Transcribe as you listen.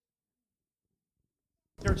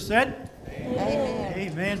Church said? Amen.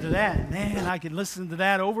 Amen to that. Man, I could listen to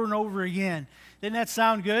that over and over again. Didn't that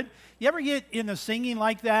sound good? You ever get into singing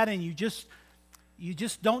like that and you just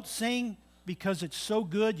don't sing because it's so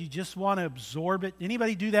good, you just want to absorb it?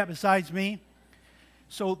 Anybody do that besides me?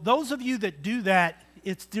 So those of you that do that,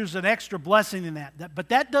 there's an extra blessing in that. But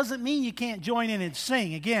that doesn't mean you can't join in and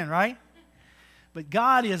sing again, right? But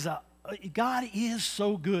God is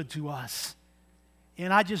so good to us.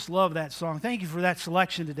 And I just love that song. Thank you for that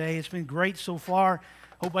selection today. It's been great so far.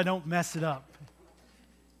 Hope I don't mess it up.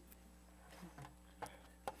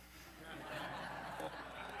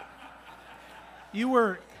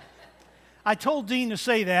 I told Dean to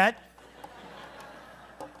say that,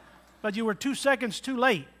 but you were 2 seconds too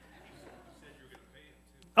late.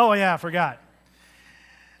 Oh, yeah, I forgot.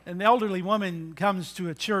 An elderly woman comes to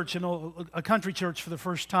a church, a country church for the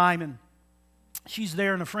first time, and she's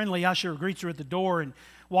there, and a friendly usher greets her at the door and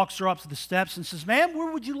walks her up to the steps and says, "Ma'am,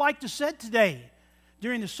 where would you like to sit today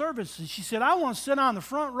during the service?" And she said, "I want to sit on the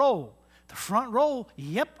front row." "The front row?"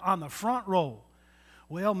 "Yep, on the front row."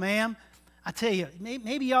 "Well, ma'am, I tell you,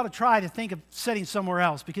 maybe you ought to try to think of sitting somewhere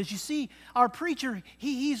else, because you see, our preacher,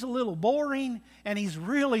 he's a little boring and he's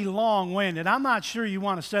really long-winded. I'm not sure you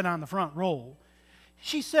want to sit on the front row."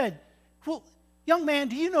 She said, "Well, young man,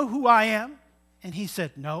 do you know who I am?" And he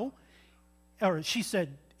said, "No." Or he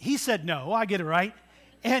said, "No," I get it right.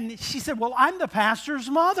 And she said, "Well, I'm the pastor's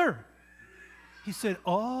mother." He said,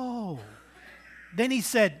 "Oh." Then he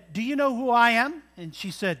said, "Do you know who I am?" And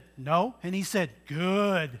she said, "No." And he said,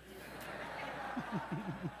 "Good."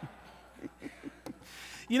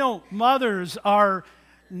 You know, mothers are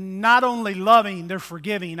not only loving, they're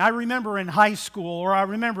forgiving. I remember in high school, or I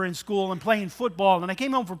remember in school and playing football, and I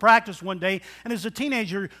came home from practice one day, and as a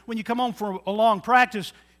teenager, when you come home from a long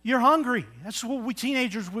practice, you're hungry. That's what we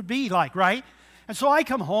teenagers would be like, right? And so I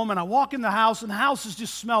come home and I walk in the house, and the house is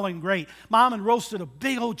just smelling great. Mom had roasted a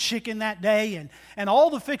big old chicken that day, and all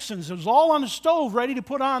the fixings. It was all on the stove ready to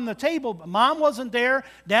put on the table. But Mom wasn't there.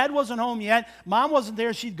 Dad wasn't home yet. Mom wasn't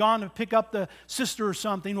there. She'd gone to pick up the sister or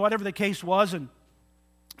something, whatever the case was. And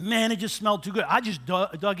man, it just smelled too good. I just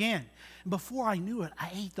dug in. And before I knew it, I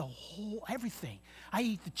ate everything. I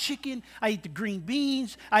ate the chicken, I ate the green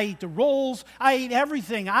beans, I ate the rolls, I ate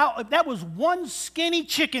everything. That was one skinny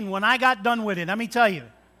chicken when I got done with it, let me tell you.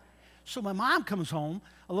 So my mom comes home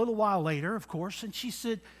a little while later, of course, and she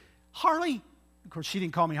said, "Harley," of course she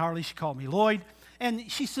didn't call me Harley, she called me Lloyd, and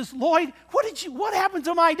she says, "Lloyd, what happened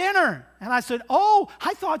to my dinner?" And I said, "Oh,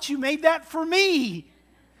 I thought you made that for me."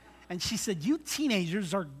 And she said, "You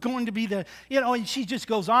teenagers are going to be and she just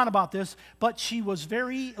goes on about this. But she was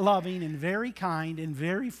very loving and very kind and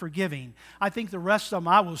very forgiving. I think the rest of them,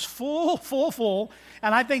 I was full.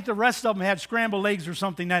 And I think the rest of them had scrambled eggs or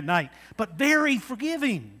something that night. But very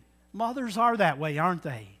forgiving. Mothers are that way, aren't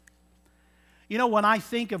they? You know, when I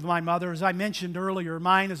think of my mother, as I mentioned earlier,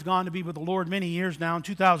 mine has gone to be with the Lord many years now, in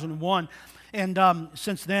 2001. And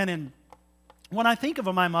since then, and when I think of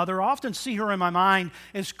my mother, I often see her in my mind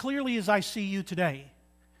as clearly as I see you today.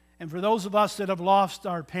 And for those of us that have lost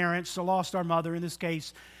our parents, or lost our mother in this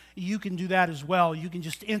case, you can do that as well. You can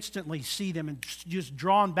just instantly see them and just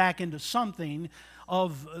drawn back into something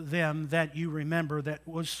of them that you remember that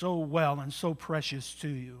was so well and so precious to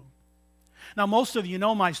you. Now, most of you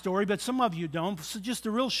know my story, but some of you don't. So just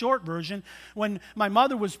a real short version. When my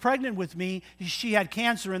mother was pregnant with me, she had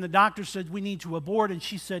cancer, and the doctor said, "We need to abort," and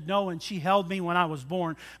she said no, and she held me when I was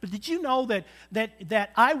born. But did you know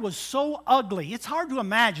that I was so ugly? It's hard to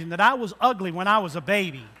imagine that I was ugly when I was a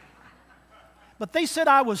baby. But they said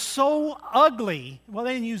I was so ugly. Well,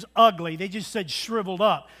 they didn't use ugly. They just said shriveled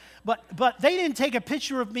up. But they didn't take a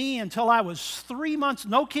picture of me until I was 3 months,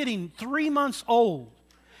 no kidding, 3 months old.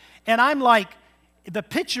 And I'm like, the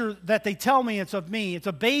picture that they tell me it's of me, it's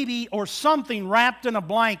a baby or something wrapped in a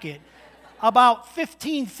blanket about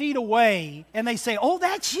 15 feet away. And they say, "Oh,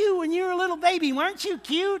 that's you and you're a little baby. Weren't you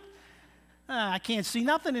cute?" I can't see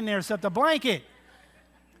nothing in there except a blanket.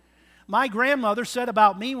 My grandmother said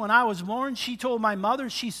about me when I was born, she told my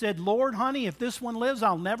mother, she said, "Lord, honey, if this one lives,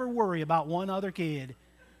 I'll never worry about one other kid."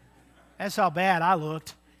 That's how bad I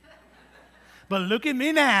looked. But look at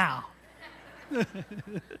me now.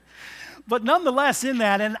 But nonetheless, in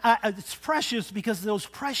that, and it's precious because those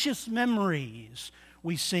precious memories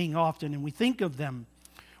we sing often and we think of them.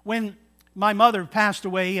 When my mother passed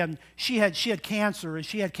away, and she had cancer, and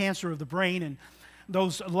she had cancer of the brain, and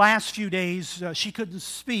those last few days she couldn't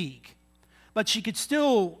speak. But she could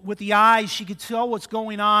still, with the eyes, she could tell what's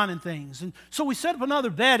going on and things. And so we set up another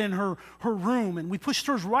bed in her room, and we pushed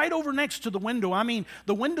hers right over next to the window. I mean,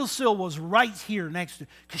 the windowsill was right here next to,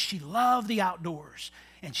 because she loved the outdoors.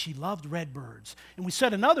 and she loved redbirds. And we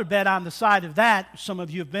set another bed on the side of that. Some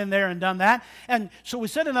of you have been there and done that. And so we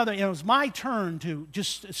set another, it was my turn to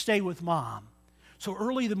just stay with Mom. So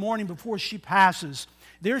early the morning before she passes,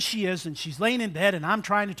 there she is, and she's laying in bed, and I'm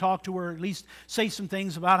trying to talk to her, at least say some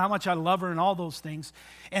things about how much I love her and all those things.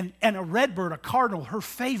 And a redbird, a cardinal, her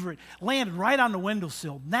favorite, landed right on the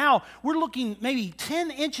windowsill. Now, we're looking maybe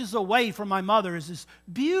 10 inches away from my mother is this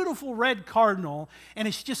beautiful red cardinal, and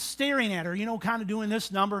it's just staring at her, kind of doing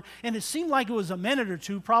this number. And it seemed like it was a minute or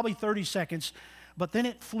two, probably 30 seconds, but then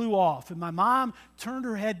it flew off. And my mom turned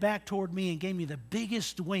her head back toward me and gave me the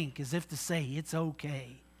biggest wink as if to say, it's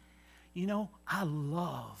okay. I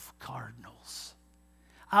love cardinals.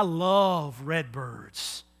 I love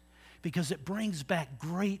redbirds because it brings back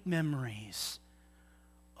great memories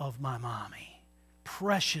of my mommy,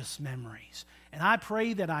 precious memories. And I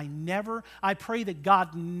pray that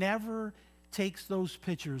God never takes those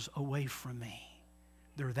pictures away from me.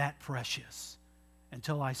 They're that precious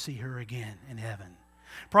until I see her again in heaven.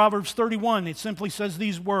 Proverbs 31, it simply says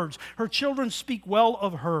these words, her children speak well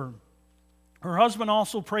of her. Her husband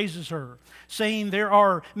also praises her, saying, there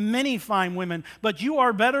are many fine women, but you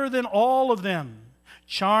are better than all of them.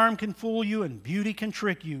 Charm can fool you and beauty can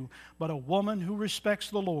trick you, but a woman who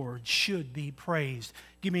respects the Lord should be praised.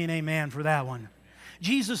 Give me an amen for that one.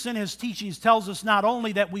 Jesus in his teachings tells us not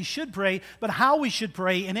only that we should pray, but how we should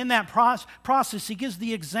pray. And in that process, he gives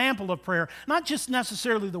the example of prayer. Not just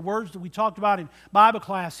necessarily the words that we talked about in Bible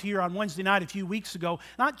class here on Wednesday night a few weeks ago.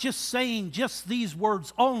 Not just saying just these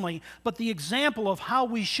words only, but the example of how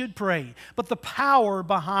we should pray. But the power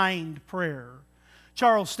behind prayer.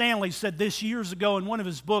 Charles Stanley said this years ago in one of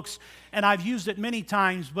his books, and I've used it many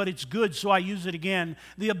times, but it's good, so I use it again.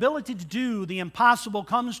 The ability to do the impossible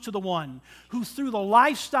comes to the one who, through the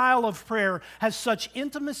lifestyle of prayer, has such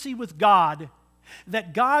intimacy with God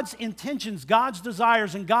that God's intentions, God's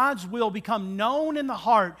desires, and God's will become known in the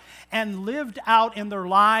heart and lived out in their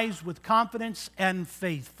lives with confidence and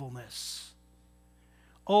faithfulness.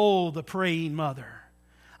 Oh, the praying mother.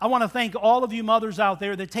 I want to thank all of you mothers out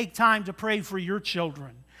there that take time to pray for your children.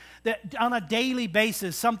 That on a daily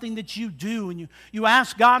basis, something that you do, and you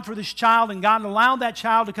ask God for this child, and God allowed that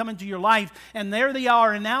child to come into your life, and there they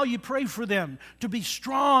are, and now you pray for them to be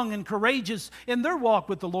strong and courageous in their walk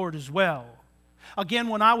with the Lord as well. Again,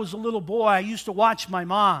 when I was a little boy, I used to watch my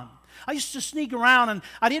mom. I used to sneak around, and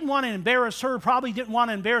I didn't want to embarrass her, probably didn't want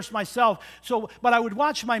to embarrass myself, but I would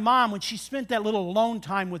watch my mom when she spent that little alone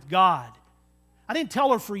time with God. I didn't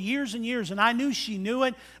tell her for years and years, and I knew she knew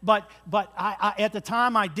it, but I at the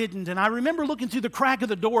time I didn't. And I remember looking through the crack of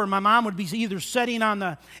the door, and my mom would be either sitting on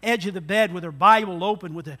the edge of the bed with her Bible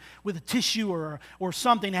open with a tissue or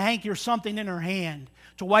something, a hanky or something in her hand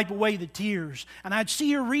to wipe away the tears. And I'd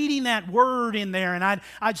see her reading that word in there, and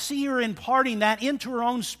I'd see her imparting that into her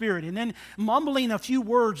own spirit, and then mumbling a few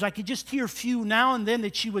words. I could just hear a few now and then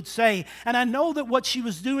that she would say. And I know that what she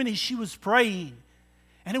was doing is she was praying.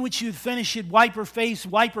 And then when she would finish, she'd wipe her face,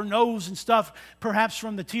 wipe her nose and stuff, perhaps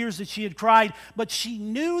from the tears that she had cried. But she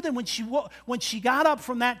knew that when she got up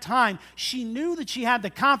from that time, she knew that she had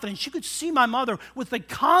the confidence. She could see my mother with the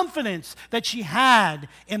confidence that she had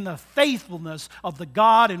in the faithfulness of the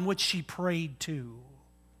God in which she prayed to.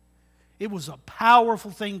 It was a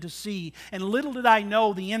powerful thing to see, and little did I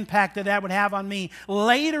know the impact that would have on me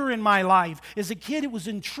later in my life. As a kid, it was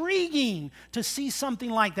intriguing to see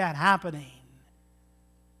something like that happening.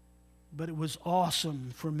 But it was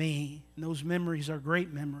awesome for me, and those memories are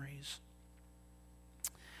great memories.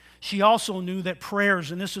 She also knew that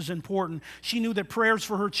prayers, and this is important, she knew that prayers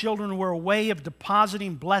for her children were a way of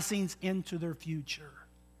depositing blessings into their future.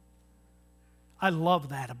 I love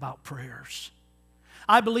that about prayers.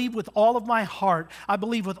 I believe with all of my heart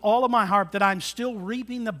that I'm still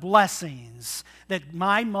reaping the blessings that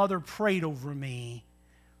my mother prayed over me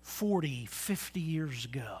 40, 50 years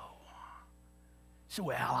ago. So,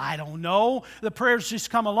 well, I don't know. The prayers just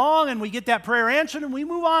come along and we get that prayer answered and we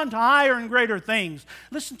move on to higher and greater things.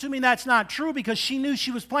 Listen to me, that's not true, because she knew she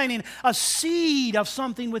was planting a seed of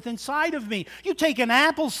something within inside of me. You take an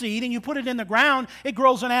apple seed and you put it in the ground, it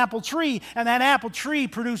grows an apple tree, and that apple tree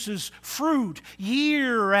produces fruit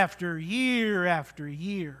year after year after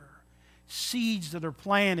year. Seeds that are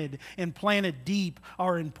planted and planted deep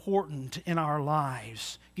are important in our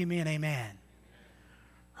lives. Give me an amen.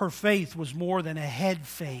 Her faith was more than a head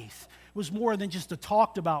faith. It was more than just a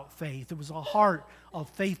talked about faith. It was a heart of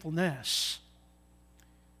faithfulness.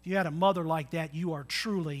 If you had a mother like that, you are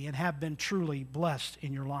truly and have been truly blessed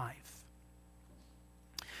in your life.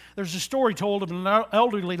 There's a story told of an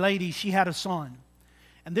elderly lady. She had a son.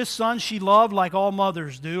 And this son she loved like all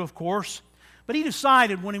mothers do, of course. But he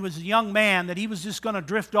decided when he was a young man that he was just going to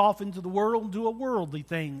drift off into the world and do worldly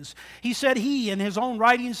things. He said in his own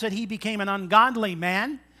writings, said he became an ungodly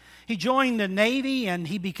man. He joined the Navy and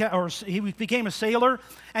he became a sailor,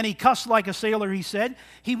 and he cussed like a sailor, he said.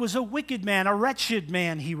 He was a wicked man, a wretched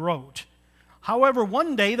man, he wrote. However,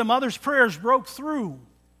 one day the mother's prayers broke through.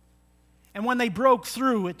 And when they broke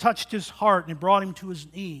through, it touched his heart and it brought him to his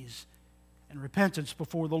knees in repentance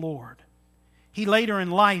before the Lord. He later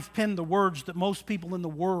in life penned the words that most people in the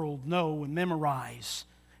world know and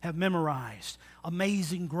have memorized.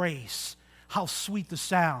 Amazing grace, how sweet the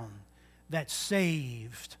sound that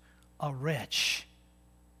saved a wretch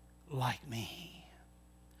like me.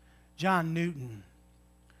 John Newton,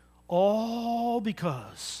 all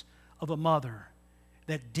because of a mother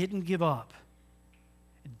that didn't give up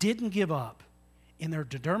in their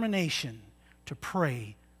determination to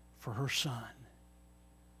pray for her son.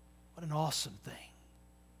 What an awesome thing.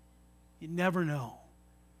 You never know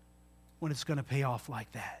when it's going to pay off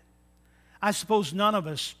like that. I suppose no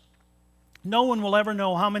one will ever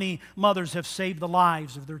know how many mothers have saved the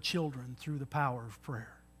lives of their children through the power of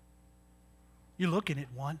prayer. You're looking at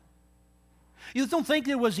one. You don't think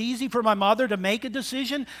it was easy for my mother to make a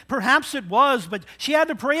decision? Perhaps it was, but she had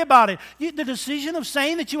to pray about it. The decision of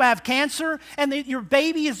saying that you have cancer and that your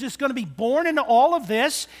baby is just going to be born into all of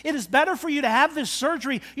this, it is better for you to have this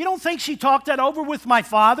surgery. You don't think she talked that over with my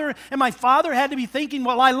father? And my father had to be thinking,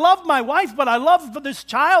 well, I love my wife, but I love this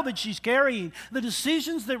child that she's carrying. The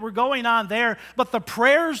decisions that were going on there, but the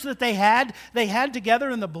prayers that they had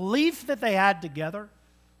together and the belief that they had together.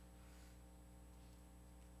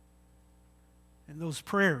 And those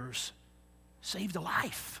prayers saved a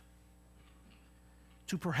life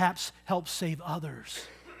to perhaps help save others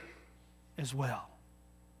as well.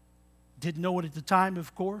 Didn't know it at the time,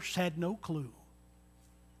 of course, had no clue.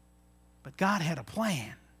 But God had a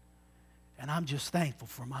plan, and I'm just thankful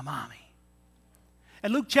for my mommy.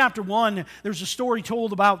 In Luke chapter 1, there's a story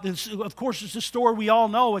told about this. Of course, it's a story we all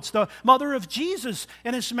know. It's the mother of Jesus,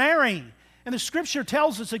 and it's Mary. And the Scripture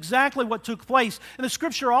tells us exactly what took place. And the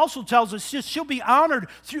Scripture also tells us she'll be honored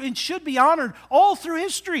and should be honored all through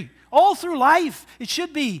history, all through life. It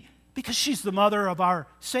should be because she's the mother of our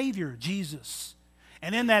Savior, Jesus.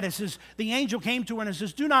 And in that it says, the angel came to her and it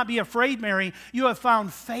says, do not be afraid, Mary. You have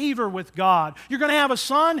found favor with God. You're going to have a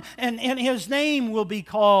son, and his name will be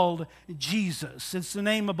called Jesus. It's the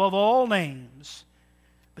name above all names.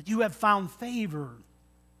 But you have found favor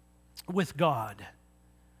with God.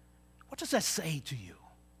 What does that say to you?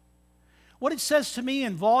 What it says to me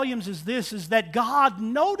in volumes is this, is that God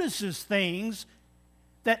notices things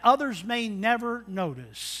that others may never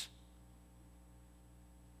notice.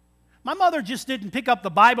 My mother just didn't pick up the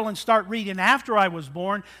Bible and start reading after I was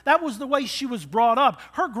born. That was the way she was brought up.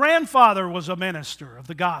 Her grandfather was a minister of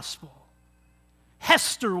the gospel.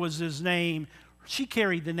 Hester was his name. She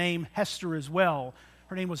carried the name Hester as well.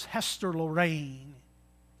 Her name was Hester Lorraine.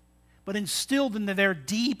 But instilled in there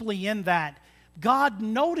deeply in that, God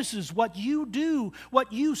notices what you do,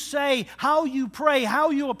 what you say, how you pray, how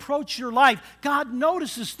you approach your life. God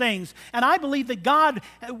notices things. And I believe that God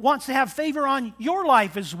wants to have favor on your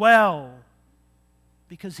life as well,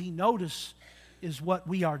 because He notices what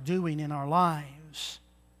we are doing in our lives.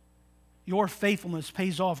 Your faithfulness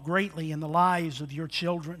pays off greatly in the lives of your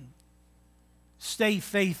children. Stay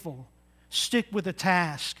faithful. Stick with the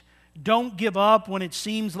task. Don't give up when it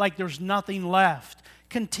seems like there's nothing left.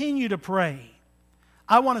 Continue to pray.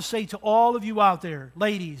 I want to say to all of you out there,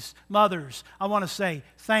 ladies, mothers, I want to say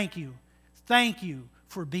thank you. Thank you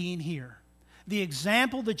for being here. The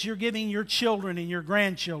example that you're giving your children and your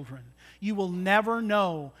grandchildren, you will never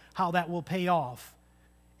know how that will pay off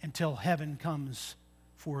until heaven comes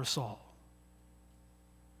for us all.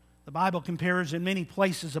 The Bible compares in many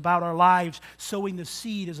places about our lives sowing the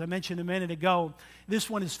seed, as I mentioned a minute ago. This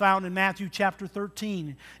one is found in Matthew chapter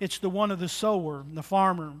 13. It's the one of the sower, the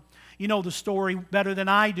farmer. You know the story better than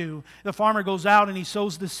I do. The farmer goes out and he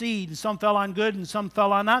sows the seed, and some fell on good and some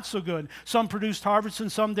fell on not so good. Some produced harvest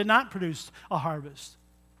and some did not produce a harvest.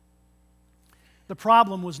 The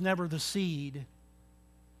problem was never the seed.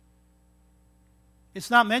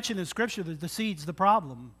 It's not mentioned in Scripture that the seed's the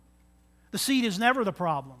problem. The seed is never the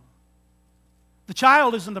problem. The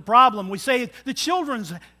child isn't the problem. We say the children.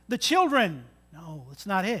 No, it's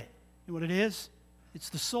not it. You know what it is? It's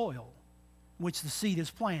the soil in which the seed is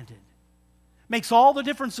planted. Makes all the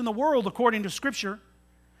difference in the world according to Scripture.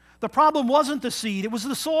 The problem wasn't the seed, it was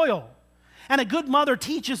the soil. And a good mother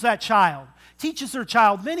teaches her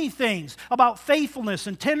child many things about faithfulness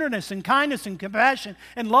and tenderness and kindness and compassion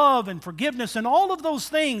and love and forgiveness and all of those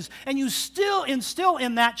things. And you still instill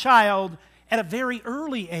in that child at a very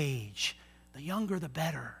early age the The younger, the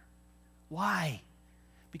better. Why?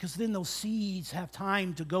 Because then those seeds have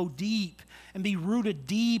time to go deep and be rooted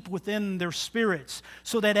deep within their spirits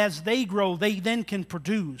so that as they grow, they then can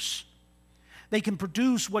produce. They can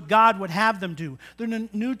produce what God would have them do. The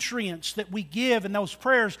nutrients that we give in those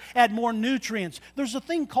prayers add more nutrients. There's a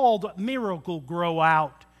thing called Miracle Grow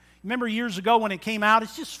Out. Remember years ago when it came out,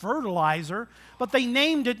 it's just fertilizer, but they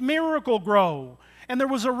named it Miracle Grow. And there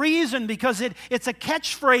was a reason, because it's a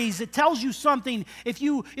catchphrase. It tells you something. If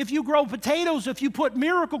you grow potatoes, if you put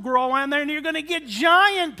Miracle Grow on there, and you're going to get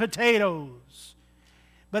giant potatoes.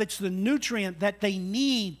 But it's the nutrient that they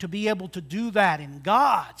need to be able to do that. And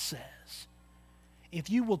God says, if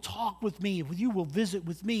you will talk with me, if you will visit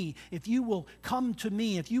with me, if you will come to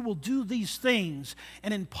me, if you will do these things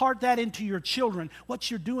and impart that into your children, what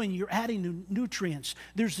you're doing, you're adding nutrients.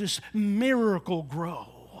 There's this miracle grow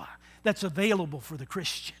that's available for the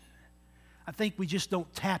Christian. I think we just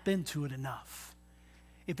don't tap into it enough.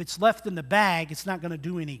 If it's left in the bag, it's not going to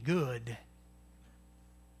do any good.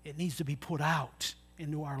 It needs to be put out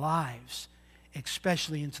into our lives,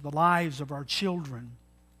 especially into the lives of our children.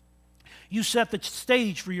 You set the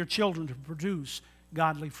stage for your children to produce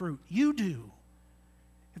godly fruit. You do.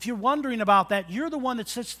 If you're wondering about that, you're the one that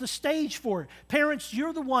sets the stage for it. Parents,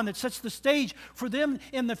 you're the one that sets the stage for them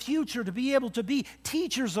in the future to be able to be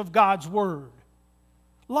teachers of God's Word,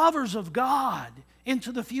 lovers of God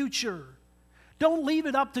into the future. Don't leave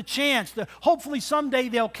it up to chance. Hopefully someday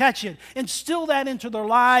they'll catch it. Instill that into their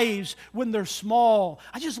lives when they're small.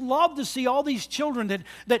 I just love to see all these children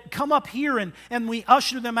that come up here and we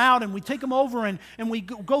usher them out and we take them over and we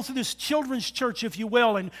go through this children's church, if you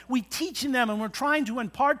will, and we teaching them and we're trying to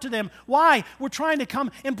impart to them. Why? We're trying to come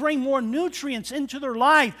and bring more nutrients into their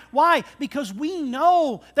life. Why? Because we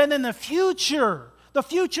know that in the future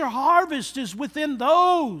harvest is within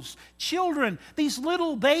those children, these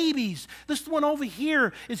little babies. This one over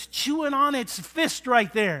here is chewing on its fist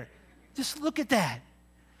right there. Just look at that.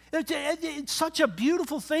 It's such a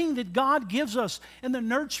beautiful thing that God gives us in the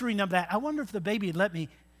nurturing of that. I wonder if the baby would let me.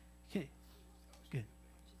 Okay. Good.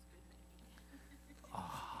 Oh.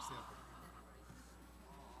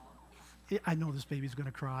 I know this baby's going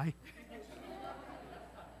to cry.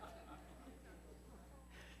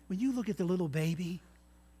 When you look at the little baby,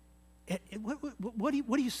 what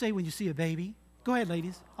do you say when you see a baby? Go ahead,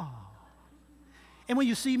 ladies. Oh. And when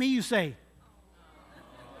you see me, you say,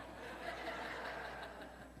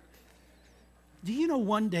 do you know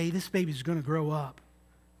one day this baby's going to grow up?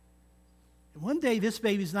 One day this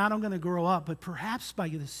baby's not only going to grow up, but perhaps by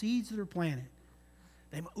the seeds that are planted,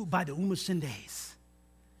 by the Umasindes.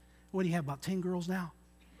 What do you have, about 10 girls now?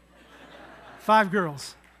 5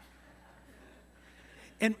 girls.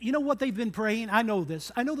 And you know what they've been praying? I know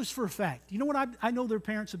this. I know this for a fact. You know what I know their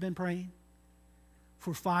parents have been praying?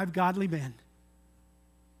 For 5 godly men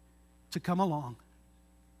to come along.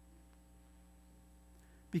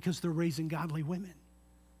 Because they're raising godly women.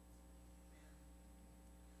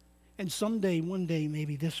 And someday, one day,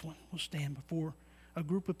 maybe this one will stand before a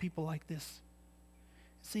group of people like this.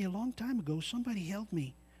 And say, a long time ago, somebody held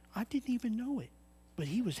me. I didn't even know it. But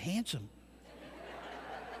he was handsome.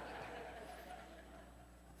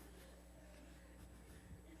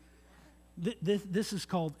 This is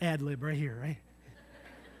called ad-lib right here, right?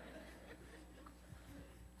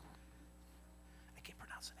 I can't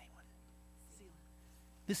pronounce the name.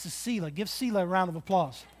 This is Sela. Give Sela a round of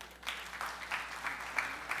applause.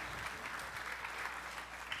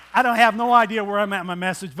 I don't have no idea where I'm at in my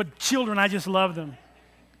message, but children, I just love them.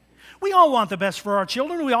 We all want the best for our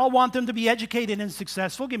children. We all want them to be educated and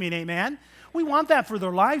successful. Give me an amen. We want that for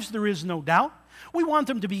their lives. There is no doubt. We want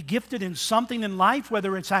them to be gifted in something in life,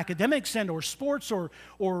 whether it's academics and or sports or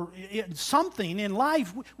something in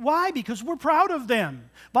life. Why? Because we're proud of them.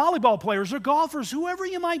 Volleyball players or golfers, whoever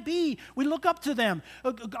you might be, we look up to them.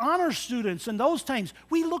 Honor students and those things,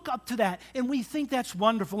 we look up to that and we think that's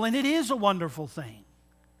wonderful, and it is a wonderful thing.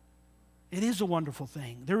 It is a wonderful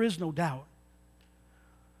thing. There is no doubt.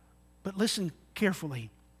 But listen carefully.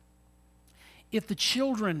 If the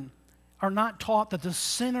children are not taught that the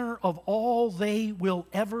center of all they will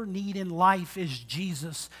ever need in life is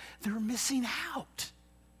Jesus, they're missing out.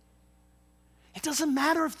 It doesn't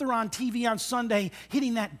matter if they're on TV on Sunday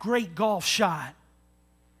hitting that great golf shot.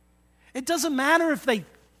 It doesn't matter if they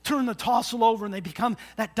turn the tossle over and they become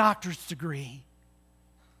that doctor's degree.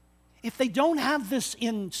 If they don't have this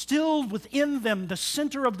instilled within them, the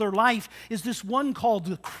center of their life is this one called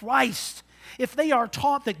the Christ. If they are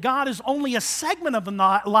taught that God is only a segment of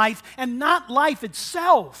life and not life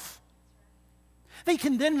itself, they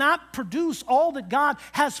can then not produce all that God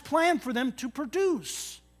has planned for them to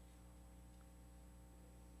produce.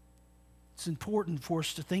 It's important for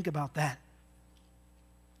us to think about that.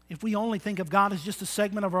 If we only think of God as just a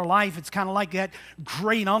segment of our life, it's kind of like that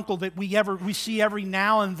great uncle that we see every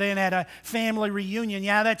now and then at a family reunion.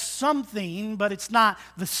 Yeah, that's something, but it's not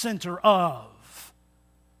the center of.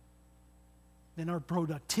 Then their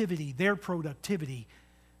productivity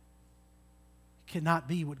cannot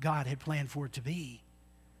be what God had planned for it to be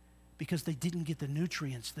because they didn't get the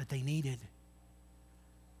nutrients that they needed.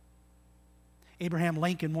 Abraham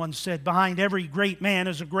Lincoln once said, behind every great man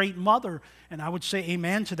is a great mother. And I would say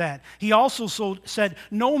amen to that. He also said,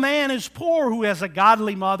 no man is poor who has a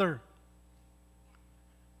godly mother.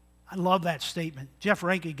 I love that statement. Jeff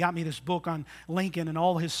Ranke got me this book on Lincoln and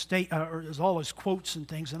all his all his quotes and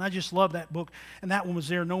things. And I just love that book. And that one was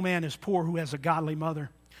there, no man is poor who has a godly mother.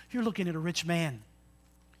 You're looking at a rich man.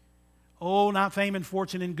 Oh, not fame and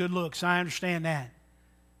fortune and good looks. I understand that.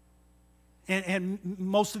 And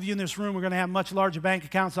most of you in this room are going to have much larger bank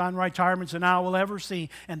accounts on retirements than I will ever see,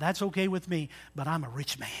 and that's okay with me, but I'm a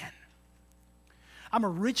rich man. I'm a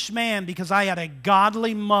rich man because I had a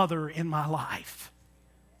godly mother in my life.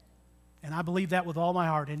 And I believe that with all my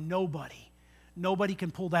heart, and nobody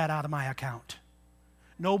can pull that out of my account.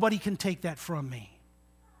 Nobody can take that from me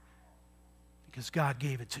because God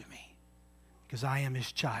gave it to me, because I am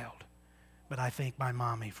His child. But I thank my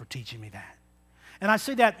mommy for teaching me that. And I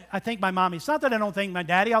say that, I thank my mommy. It's not that I don't thank my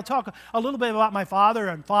daddy. I'll talk a little bit about my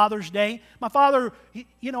father on Father's Day. My father, he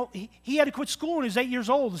had to quit school when he was 8 years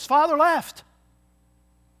old. His father left.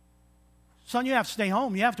 Son, you have to stay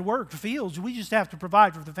home. You have to work the fields. We just have to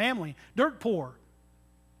provide for the family. Dirt poor.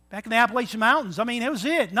 Back in the Appalachian Mountains. I mean, it was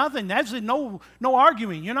it. Nothing. That's it. No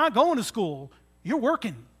arguing. You're not going to school. You're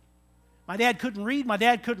working. My dad couldn't read, my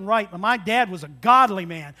dad couldn't write, but my dad was a godly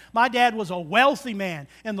man. My dad was a wealthy man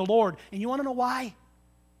in the Lord. And you want to know why?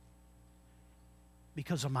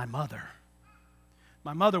 Because of my mother.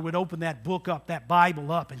 My mother would open that book up, that Bible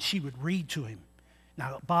up, and she would read to him.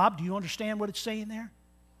 Now, Bob, do you understand what it's saying there?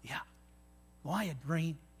 Yeah. Why had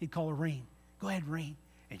Rain? He'd call her Rain. Go ahead, Rain.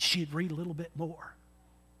 And she'd read a little bit more.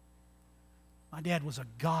 My dad was a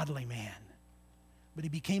godly man, but he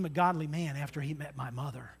became a godly man after he met my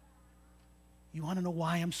mother. You want to know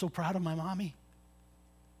why I'm so proud of my mommy?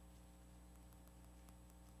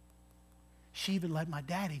 She even led my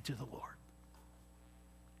daddy to the Lord.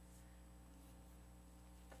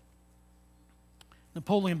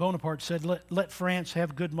 Napoleon Bonaparte said, let France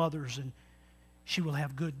have good mothers and she will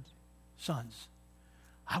have good sons.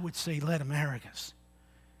 I would say, let Americans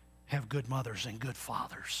have good mothers and good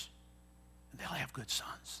fathers, and they'll have good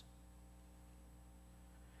sons.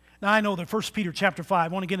 Now, I know that 1 Peter chapter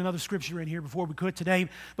 5, I want to get another scripture in here before we quit today,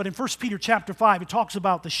 but in 1 Peter chapter 5, it talks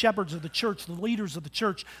about the shepherds of the church, the leaders of the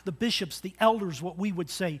church, the bishops, the elders, what we would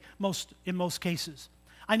say in most cases.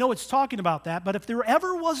 I know it's talking about that, but if there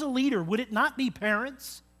ever was a leader, would it not be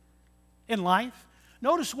parents in life?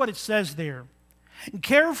 Notice what it says there.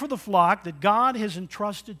 Care for the flock that God has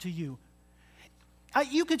entrusted to you.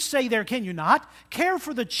 You could say there, can you not? Care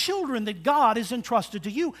for the children that God has entrusted to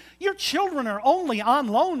you. Your children are only on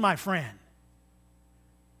loan, my friend.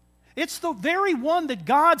 It's the very one that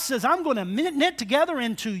God says, I'm going to knit together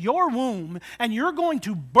into your womb, and you're going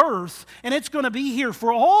to birth, and it's going to be here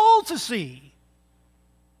for all to see.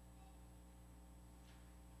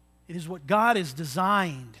 It is what God has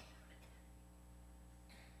designed.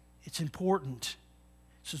 It's important.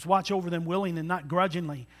 It says, watch over them willing and not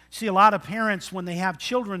grudgingly. See, a lot of parents, when they have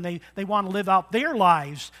children, they want to live out their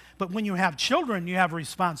lives. But when you have children, you have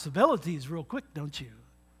responsibilities real quick, don't you?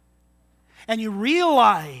 And you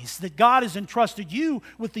realize that God has entrusted you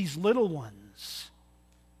with these little ones.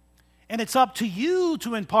 And it's up to you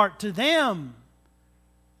to impart to them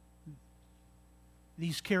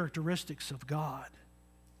these characteristics of God.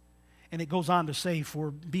 And it goes on to say,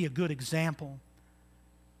 be a good example.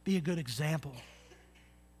 Be a good example.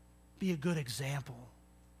 Be a good example.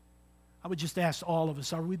 I would just ask all of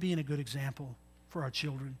us, are we being a good example for our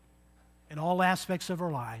children in all aspects of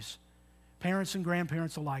our lives? Parents and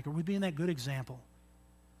grandparents alike, are we being that good example?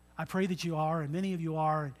 I pray that you are, and many of you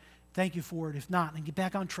are, and thank you for it. If not, then get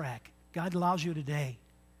back on track. God allows you today.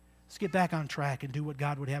 Let's get back on track and do what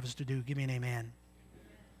God would have us to do. Give me an amen.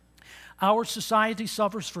 Our society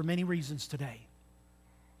suffers for many reasons today.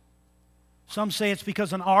 Some say it's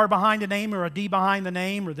because an R behind a name or a D behind the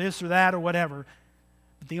name or this or that or whatever.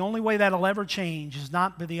 But the only way that'll ever change is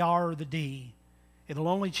not by the R or the D. It'll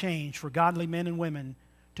only change for godly men and women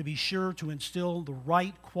to be sure to instill the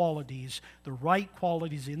right qualities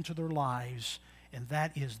into their lives, and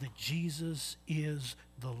that is that Jesus is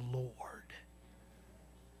the Lord.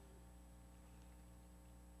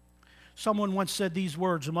 Someone once said these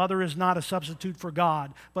words, "A mother is not a substitute for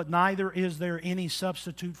God, but neither is there any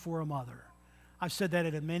substitute for a mother." I've said that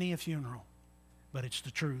at many a funeral, but it's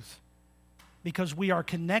the truth. Because we are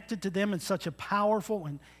connected to them in such a powerful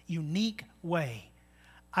and unique way.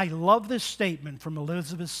 I love this statement from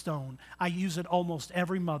Elizabeth Stone. I use it almost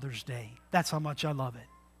every Mother's Day. That's how much I love it.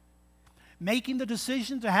 Making the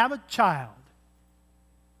decision to have a child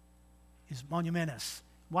is monumentous.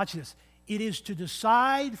 Watch this. It is to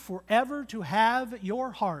decide forever to have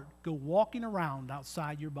your heart go walking around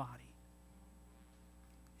outside your body.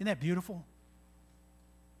 Isn't that beautiful?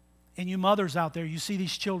 And you mothers out there, you see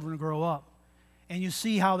these children grow up, and you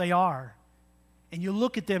see how they are, and you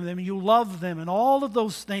look at them and you love them, and all of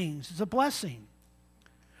those things. It's a blessing.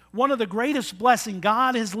 One of the greatest blessings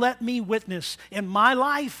God has let me witness in my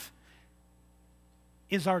life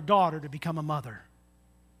is our daughter to become a mother.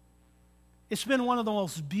 It's been one of the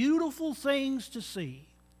most beautiful things to see.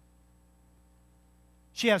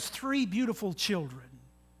 She has 3 beautiful children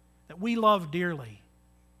that we love dearly.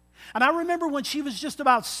 And I remember when she was just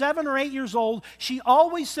about 7 or 8 years old, she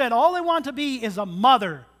always said, all I want to be is a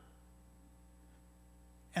mother.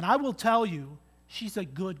 And I will tell you, she's a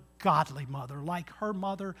good, godly mother, like her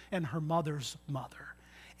mother and her mother's mother.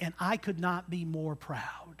 And I could not be more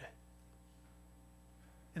proud.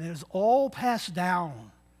 And it was all passed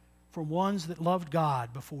down from ones that loved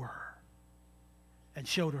God before her and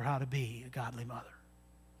showed her how to be a godly mother.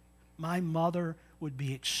 My mother would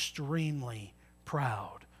be extremely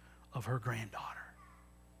proud of her granddaughter.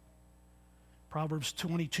 Proverbs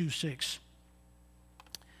 22:6.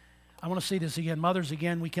 I want to say this again. Mothers,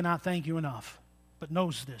 again, we cannot thank you enough. But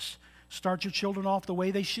knows this. Start your children off the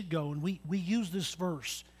way they should go. And we use this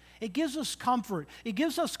verse. It gives us comfort. It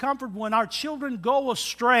gives us comfort when our children go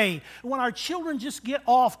astray, when our children just get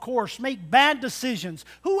off course, make bad decisions.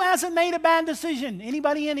 Who hasn't made a bad decision?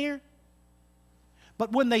 Anybody in here?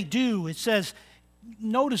 But when they do, it says,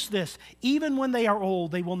 notice this, even when they are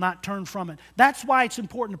old, they will not turn from it. That's why it's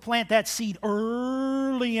important to plant that seed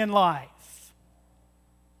early in life,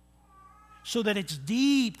 so that it's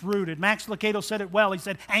deep rooted. Max Lucado said it well. He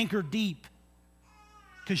said, anchor deep,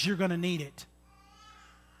 because you're going to need it.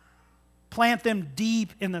 Plant them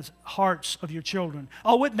deep in the hearts of your children.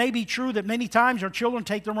 Oh, it may be true that many times our children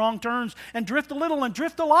take the wrong turns and drift a little and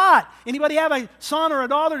drift a lot. Anybody have a son or a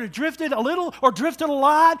daughter that drifted a little or drifted a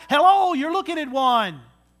lot? Hello, you're looking at one.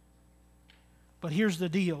 But here's the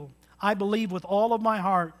deal. I believe with all of my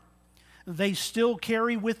heart they still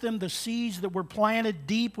carry with them the seeds that were planted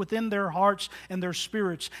deep within their hearts and their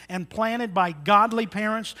spirits, and planted by godly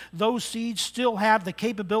parents. Those seeds still have the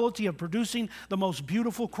capability of producing the most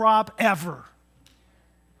beautiful crop ever.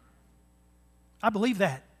 I believe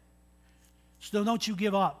that. So don't you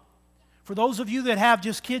give up. For those of you that have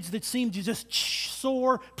just kids that seem to just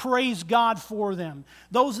soar, praise God for them.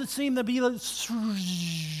 Those that seem to be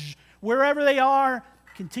wherever they are,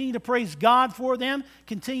 continue to praise God for them.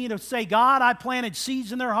 Continue to say, God, I planted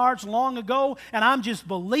seeds in their hearts long ago, and I'm just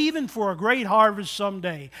believing for a great harvest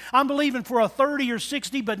someday. I'm believing for a 30 or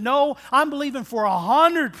 60, but no, I'm believing for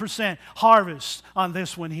 100% harvest on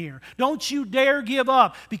this one here. Don't you dare give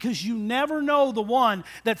up, because you never know the one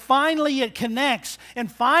that finally it connects,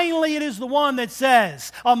 and finally it is the one that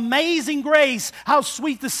says, amazing grace, how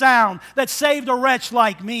sweet the sound that saved a wretch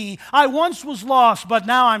like me. I once was lost, but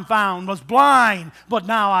now I'm found, was blind, but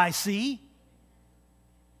now I see.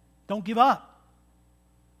 Don't give up.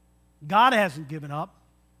 God hasn't given up.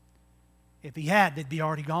 If He had, they'd be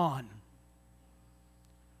already gone.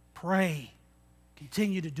 Pray.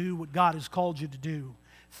 Continue to do what God has called you to do.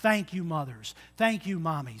 Thank you, mothers. Thank you,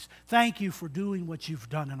 mommies. Thank you for doing what you've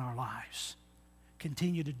done in our lives.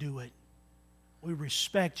 Continue to do it. We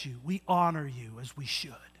respect you. We honor you as we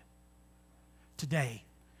should. Today,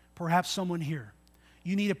 perhaps someone here,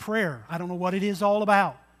 you need a prayer. I don't know what it is all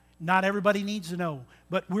about. Not everybody needs to know,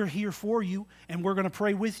 but we're here for you, and we're going to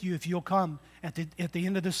pray with you if you'll come at the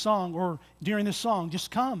end of this song or during this song.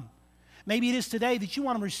 Just come. Maybe it is today that you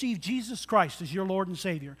want to receive Jesus Christ as your Lord and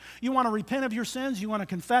Savior. You want to repent of your sins. You want to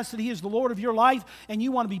confess that He is the Lord of your life, and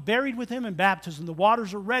you want to be buried with Him in baptism. The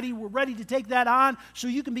waters are ready. We're ready to take that on so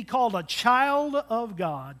you can be called a child of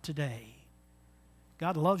God today.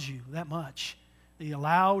 God loves you that much. He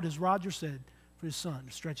allowed, as Roger said, for His Son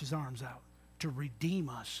to stretch His arms out to redeem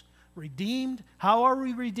us. Redeemed. How are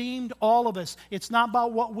we redeemed? All of us. It's not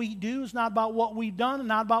about what we do. It's not about what we've done, and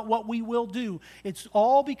not about what we will do. It's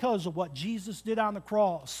all because of what Jesus did on the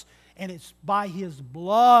cross. And it's by His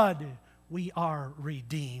blood we are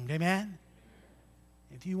redeemed. Amen?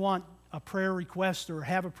 If you want a prayer request or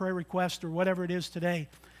have a prayer request or whatever it is today,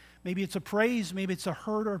 Maybe it's a praise, maybe it's a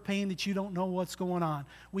hurt or a pain that you don't know what's going on.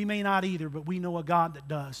 We may not either, but we know a God that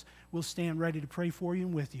does. We'll stand ready to pray for you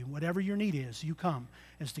and with you. Whatever your need is, you come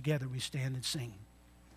as together we stand and sing.